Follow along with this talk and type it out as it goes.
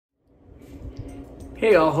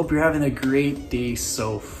Hey all, hope you're having a great day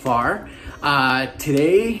so far.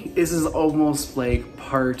 Today, this is almost like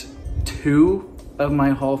part 2 of my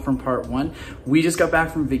haul from part 1. We just got back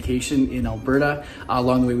from vacation in Alberta.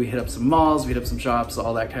 Along the way, we hit up some malls, we hit up some shops,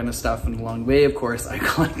 all that kind of stuff. And along the way, of course, I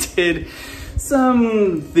collected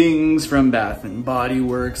some things from Bath & Body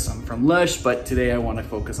Works, some from Lush, but today I want to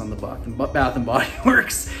focus on the Bath & Body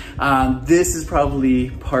Works. This is probably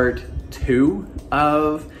part 2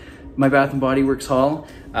 of my Bath & Body Works haul.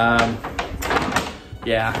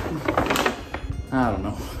 Yeah, I don't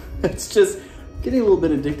know. It's just getting a little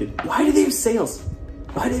bit addicted. Why do they have sales?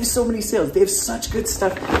 Why do they have so many sales? They have such good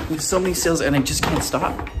stuff. They have so many sales and I just can't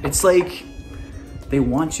stop. It's like they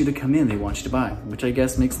want you to come in, they want you to buy, which I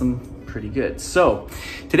guess makes them pretty good. So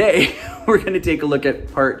today we're gonna take a look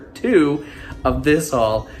at part 2 of this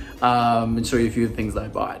haul and show you a few of the things that I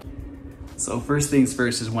bought. So first things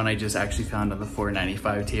first is one I just actually found on the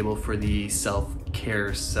 $4.95 table for the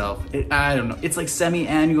self-care I don't know, it's like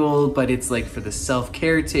semi-annual, but it's like for the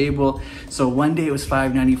self-care table. So one day it was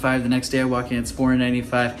 $5.95, the next day I walk in, it's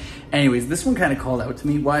 $4.95. Anyways, this one kind of called out to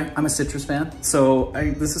me. Why? I'm a citrus fan. So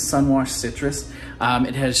this is Sunwash Citrus.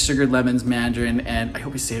 It has sugared lemons, mandarin, and I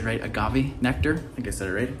hope I say it right, agave nectar. I think I said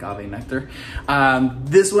it right, agave nectar.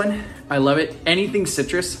 This one, I love it. Anything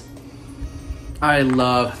citrus, I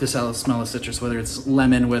love the smell of citrus, whether it's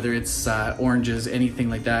lemon, whether it's oranges, anything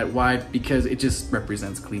like that. Why? Because it just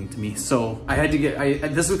represents clean to me. So I had to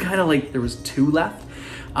get, this was kind of like, there was 2 left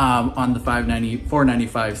on the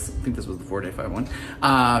 $4.95, I think this was the $4.95 one.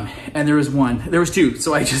 And there was 2.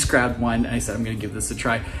 So I just grabbed one and I said, I'm gonna give this a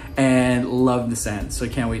try and love the scent. So I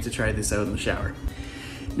can't wait to try this out in the shower.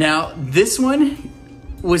 Now, this one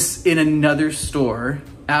was in another store.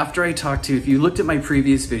 After I talked to, if you looked at my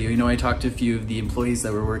previous video, you know I talked to a few of the employees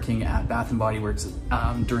that were working at Bath & Body Works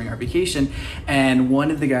during our vacation, and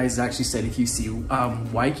one of the guys actually said if you see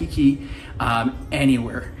Waikiki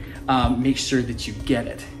anywhere, make sure that you get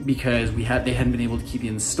it, because they hadn't been able to keep it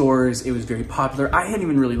in the stores. It was very popular. I hadn't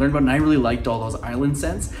even really learned about it, and I really liked all those island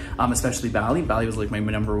scents, especially Bali. Bali was like my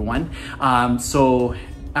number 1. So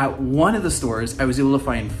at one of the stores, I was able to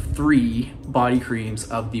find 3 body creams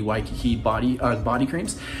of the Waikiki body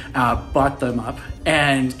creams. Bought them up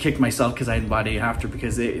and kicked myself because I hadn't bought it after,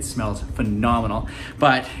 because it smells phenomenal.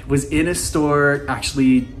 But was in a store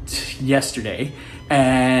actually yesterday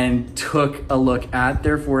and took a look at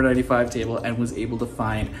their $4.95 table and was able to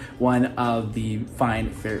find one of the fine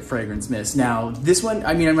fragrance mists. Now this one,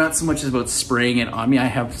 I mean, I'm not so much about spraying it on me. I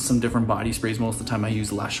have some different body sprays. Most of the time I use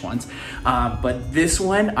Lush ones. But this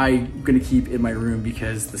one I'm gonna keep in my room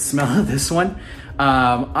because the smell of this one,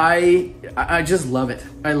 I just love it.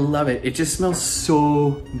 I love it. It just smells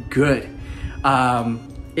so good. I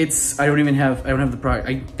don't have the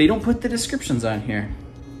product. They don't put the descriptions on here.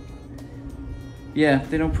 Yeah,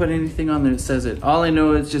 they don't put anything on there that says it. All I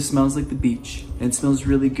know is it just smells like the beach. And it smells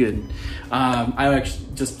really good. I actually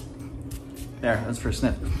just, there, that's for a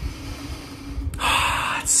sniff.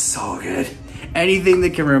 It's so good. Anything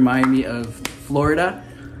that can remind me of Florida.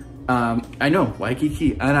 I know,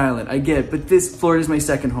 Waikiki, an island, I get it, but Florida's my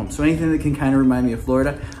second home. So anything that can kind of remind me of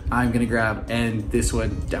Florida, I'm gonna grab, and this one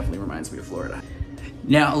definitely reminds me of Florida.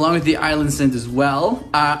 Now, along with the island scent as well,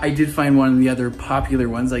 I did find one of the other popular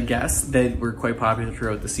ones, I guess, that were quite popular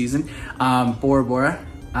throughout the season. Bora Bora.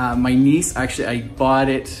 My niece, actually, I bought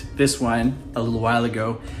this one a little while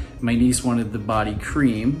ago. My niece wanted the body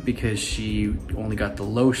cream because she only got the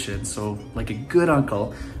lotion. So like a good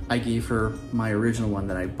uncle, I gave her my original one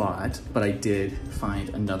that I bought, but I did find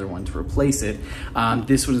another one to replace it.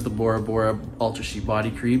 This one is the Bora Bora Ultra Sheet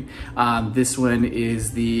Body Cream. This one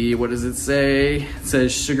is the, what does it say? It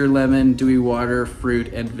says sugar lemon, dewy water,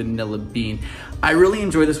 fruit, and vanilla bean. I really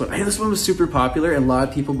enjoy this one. This one was super popular and a lot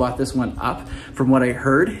of people bought this one up from what I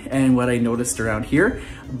heard and what I noticed around here,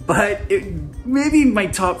 but maybe my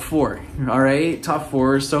top 4, all right? Top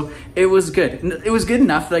 4, so it was good. It was good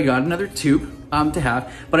enough that I got another tube to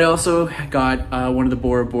have, but I also got one of the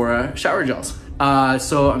Bora Bora shower gels.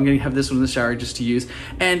 So I'm gonna have this one in the shower just to use,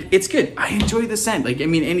 and it's good. I enjoy the scent. Like, I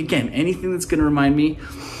mean, and again, anything that's gonna remind me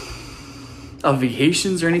of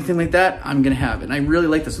vacations or anything like that, I'm gonna have it. And I really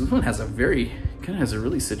like this. This one has kind of has a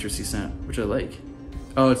really citrusy scent, which I like.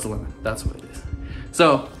 Oh, it's the lemon, that's what it is.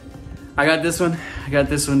 So I got this one. I got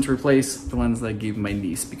this one to replace the ones that I gave my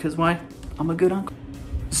niece, because why? I'm a good uncle.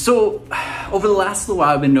 So over the last little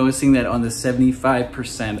while, I've been noticing that on the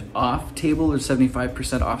 75% off table or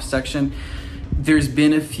 75% off section, there's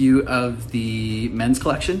been a few of the men's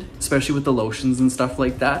collection, especially with the lotions and stuff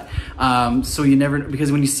like that. So you never,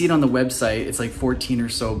 because when you see it on the website, it's like 14 or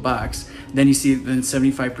so bucks. Then you see it then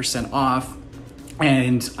 75% off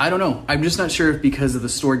And I don't know, I'm just not sure if because of the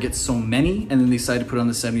store gets so many and then they decide to put on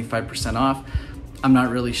the 75% off. I'm not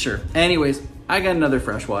really sure. Anyways, I got another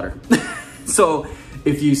freshwater. So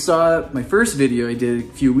if you saw my first video I did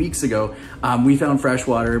a few weeks ago, we found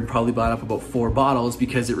freshwater and probably bought up about 4 bottles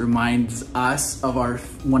because it reminds us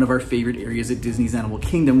of one of our favorite areas at Disney's Animal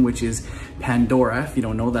Kingdom, which is Pandora. If you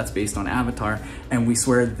don't know, that's based on Avatar. And we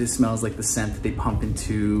swear that this smells like the scent that they pump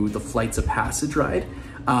into the Flights of Passage ride,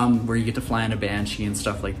 where you get to fly on a Banshee and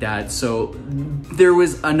stuff like that. So there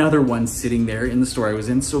was another one sitting there in the store I was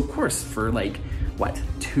in. So of course, for like, what,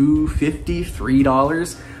 $2.50,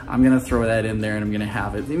 $3, I'm gonna throw that in there and I'm gonna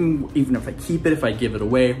have it. Even if I keep it, if I give it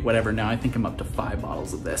away, whatever. Now I think I'm up to 5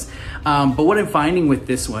 bottles of this. But what I'm finding with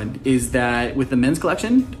this one is that with the men's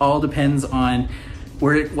collection, all depends on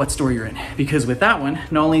what store you're in. Because with that one,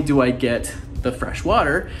 not only do I get the fresh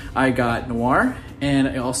water, I got Noir and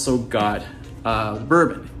I also got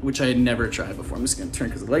bourbon, which I had never tried before. I'm just gonna turn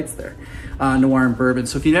because the light's there. Noir and bourbon.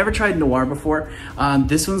 So if you've never tried Noir before,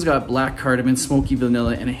 this one's got black cardamom, smoky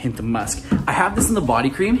vanilla, and a hint of musk. I have this in the body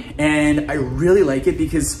cream and I really like it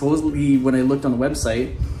because supposedly when I looked on the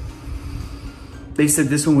website, they said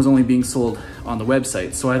this one was only being sold on the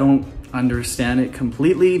website. So I don't understand it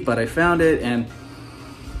completely, but I found it and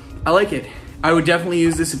I like it. I would definitely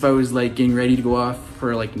use this if I was like getting ready to go off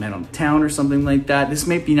for like Men on Town or something like that. This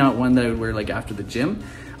might be not one that I would wear like after the gym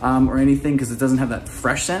or anything because it doesn't have that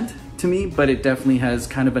fresh scent to me, but it definitely has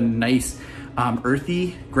kind of a nice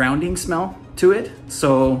earthy grounding smell to it.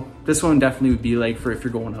 So this one definitely would be like for if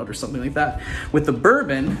you're going out or something like that. With the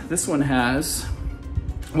bourbon, this one has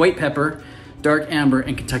white pepper, dark amber,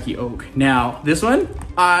 and Kentucky oak. Now this one,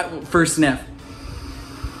 first sniff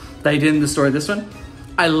that I did in the store, this one,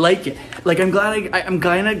 I like it. Like I'm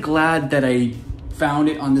kind of glad that I found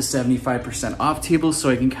it on the 75% off table so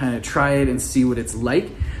I can kind of try it and see what it's like.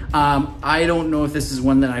 I don't know if this is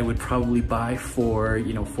one that I would probably buy for,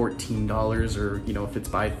 you know, $14 or, you know, if it's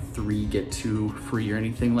buy 3, get 2 free or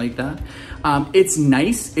anything like that. It's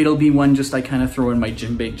nice. It'll be one just I kind of throw in my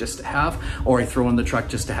gym bag just to have, or I throw in the truck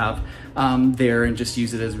just to have there and just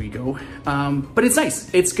use it as we go. But it's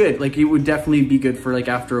nice. It's good. Like it would definitely be good for like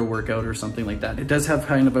after a workout or something like that. It does have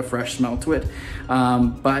kind of a fresh smell to it,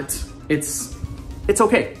 but it's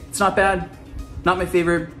okay. It's not bad. Not my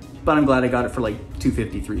favorite, but I'm glad I got it for like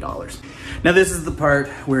 $2.50, $3. Now this is the part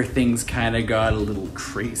where things kind of got a little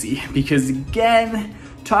crazy because again,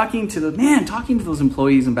 talking to those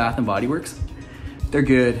employees in Bath and Body Works, they're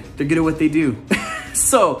good. They're good at what they do.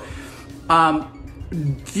 So, a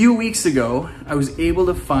few weeks ago, I was able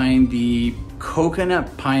to find the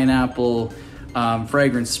coconut pineapple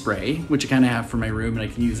fragrance spray, which I kind of have for my room and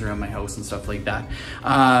I can use around my house and stuff like that.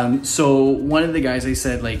 So one of the guys, I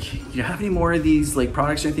said like, do you have any more of these like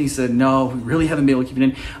products or anything? He said, no, we really haven't been able to keep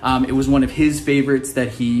it in. It was one of his favorites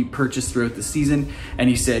that he purchased throughout the season. And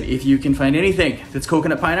he said, if you can find anything that's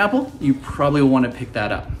coconut pineapple, you probably want to pick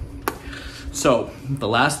that up. So the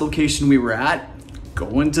last location we were at,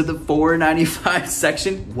 going to the $4.95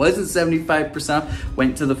 section, wasn't 75% off,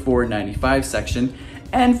 went to the $4.95 section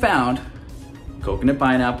and found coconut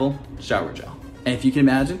pineapple shower gel. And if you can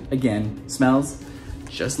imagine, again, smells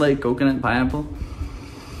just like coconut pineapple.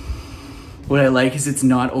 What I like is it's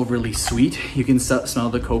not overly sweet. You can smell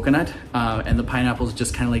the coconut and the pineapple is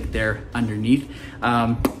just kind of like there underneath.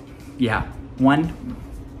 Yeah, 1,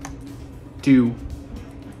 2,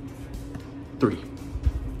 3.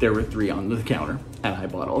 There were 3 on the counter and I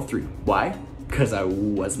bought all 3. Why? Because I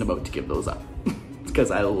wasn't about to give those up because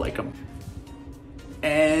I like them.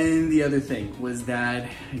 And the other thing was that,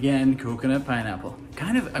 again, coconut pineapple.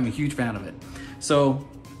 I'm a huge fan of it. So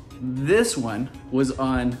this one was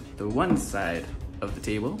on the one side of the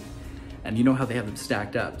table and you know how they have them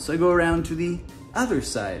stacked up. So I go around to the other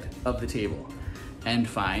side of the table and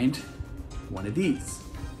find one of these.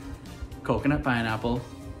 Coconut pineapple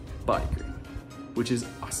body cream, which is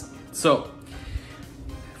awesome. So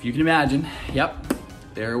if you can imagine, yep,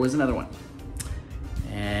 there was another one.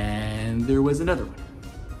 And there was another one.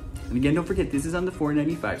 And again, don't forget, this is on the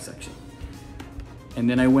 $4.95 section. And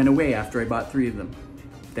then I went away after I bought 3 of them.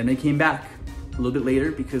 Then I came back a little bit later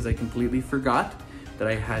because I completely forgot that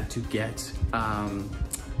I had to get hand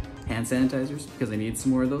sanitizers because I needed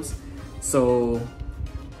some more of those. So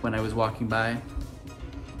when I was walking by, I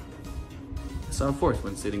saw a 4th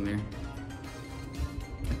one sitting there.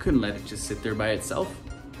 I couldn't let it just sit there by itself.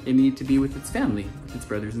 It needed to be with its family, with its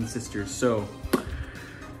brothers and sisters. So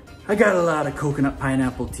I got a lot of coconut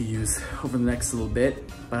pineapple to use over the next little bit,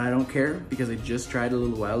 but I don't care because I just tried it a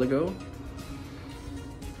little while ago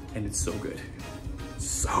and it's so good.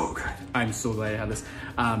 So good. I'm so glad I have this.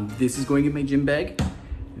 This is going in my gym bag.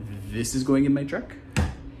 This is going in my truck.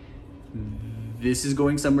 This is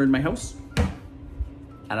going somewhere in my house.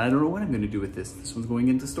 And I don't know what I'm gonna do with this. This one's going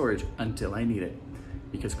into storage until I need it,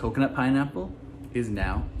 because coconut pineapple is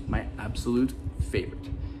now my absolute favorite.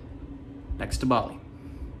 Next to Bali,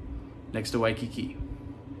 next to Waikiki,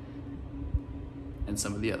 and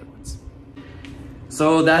some of the other ones.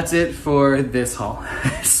 So that's it for this haul.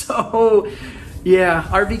 So yeah,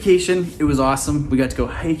 our vacation, it was awesome. We got to go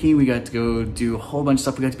hiking, we got to go do a whole bunch of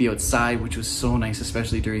stuff. We got to be outside, which was so nice,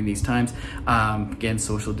 especially during these times. Again,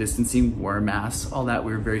 social distancing, wore masks, all that,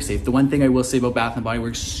 we were very safe. The one thing I will say about Bath & Body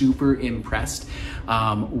Works, super impressed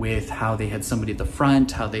with how they had somebody at the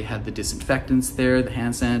front, how they had the disinfectants there, the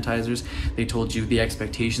hand sanitizers. They told you the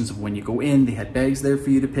expectations of when you go in. They had bags there for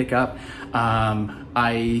you to pick up.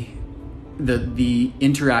 The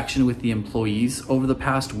interaction with the employees over the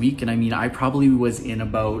past week, and I mean, I probably was in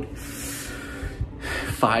about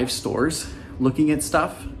 5 stores looking at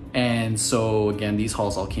stuff. And so again, these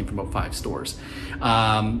hauls all came from about 5 stores.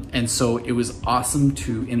 And so it was awesome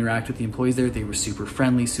to interact with the employees there. They were super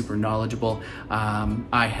friendly, super knowledgeable.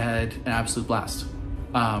 I had an absolute blast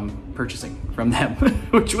purchasing from them,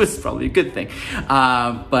 which was probably a good thing.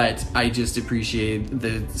 But I just appreciate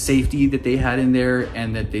the safety that they had in there,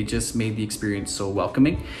 and that they just made the experience so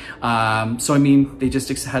welcoming. So I mean, they just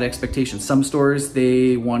had expectations. Some stores,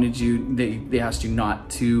 they wanted you, they asked you not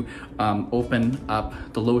to open up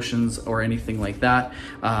the lotions or anything like that,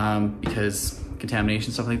 because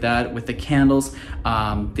contamination, stuff like that. With the candles,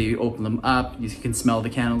 they open them up. You can smell the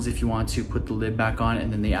candles if you want to, put the lid back on,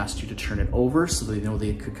 and then they asked you to turn it over so they know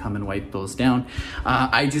they could come and wipe those down.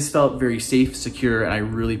 I just felt very safe, secure, and I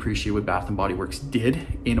really appreciate what Bath & Body Works did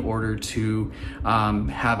in order to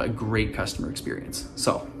have a great customer experience.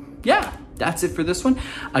 So yeah, that's it for this one.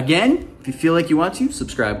 Again, if you feel like you want to,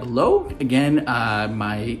 subscribe below. Again,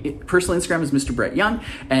 my personal Instagram is Mr. Brett Young,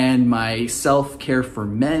 and my Self-Care for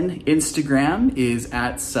Men Instagram is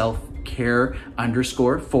at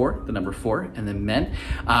selfcare_4, the number 4, and then men.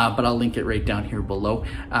 But I'll link it right down here below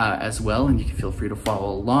as well, and you can feel free to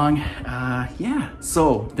follow along. Yeah,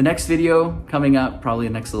 so the next video coming up, probably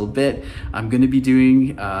the next little bit, I'm gonna be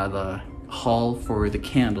doing the haul for the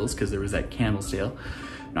candles, because there was that candle sale.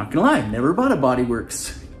 Not gonna lie, I've never bought a Bath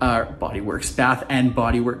 & Body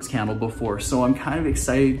Works candle before, so I'm kind of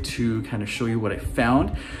excited to kind of show you what I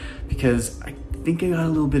found, because I think I got a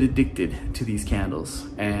little bit addicted to these candles,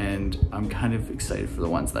 and I'm kind of excited for the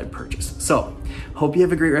ones that I purchased. So, hope you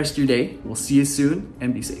have a great rest of your day. We'll see you soon,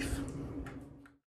 and be safe.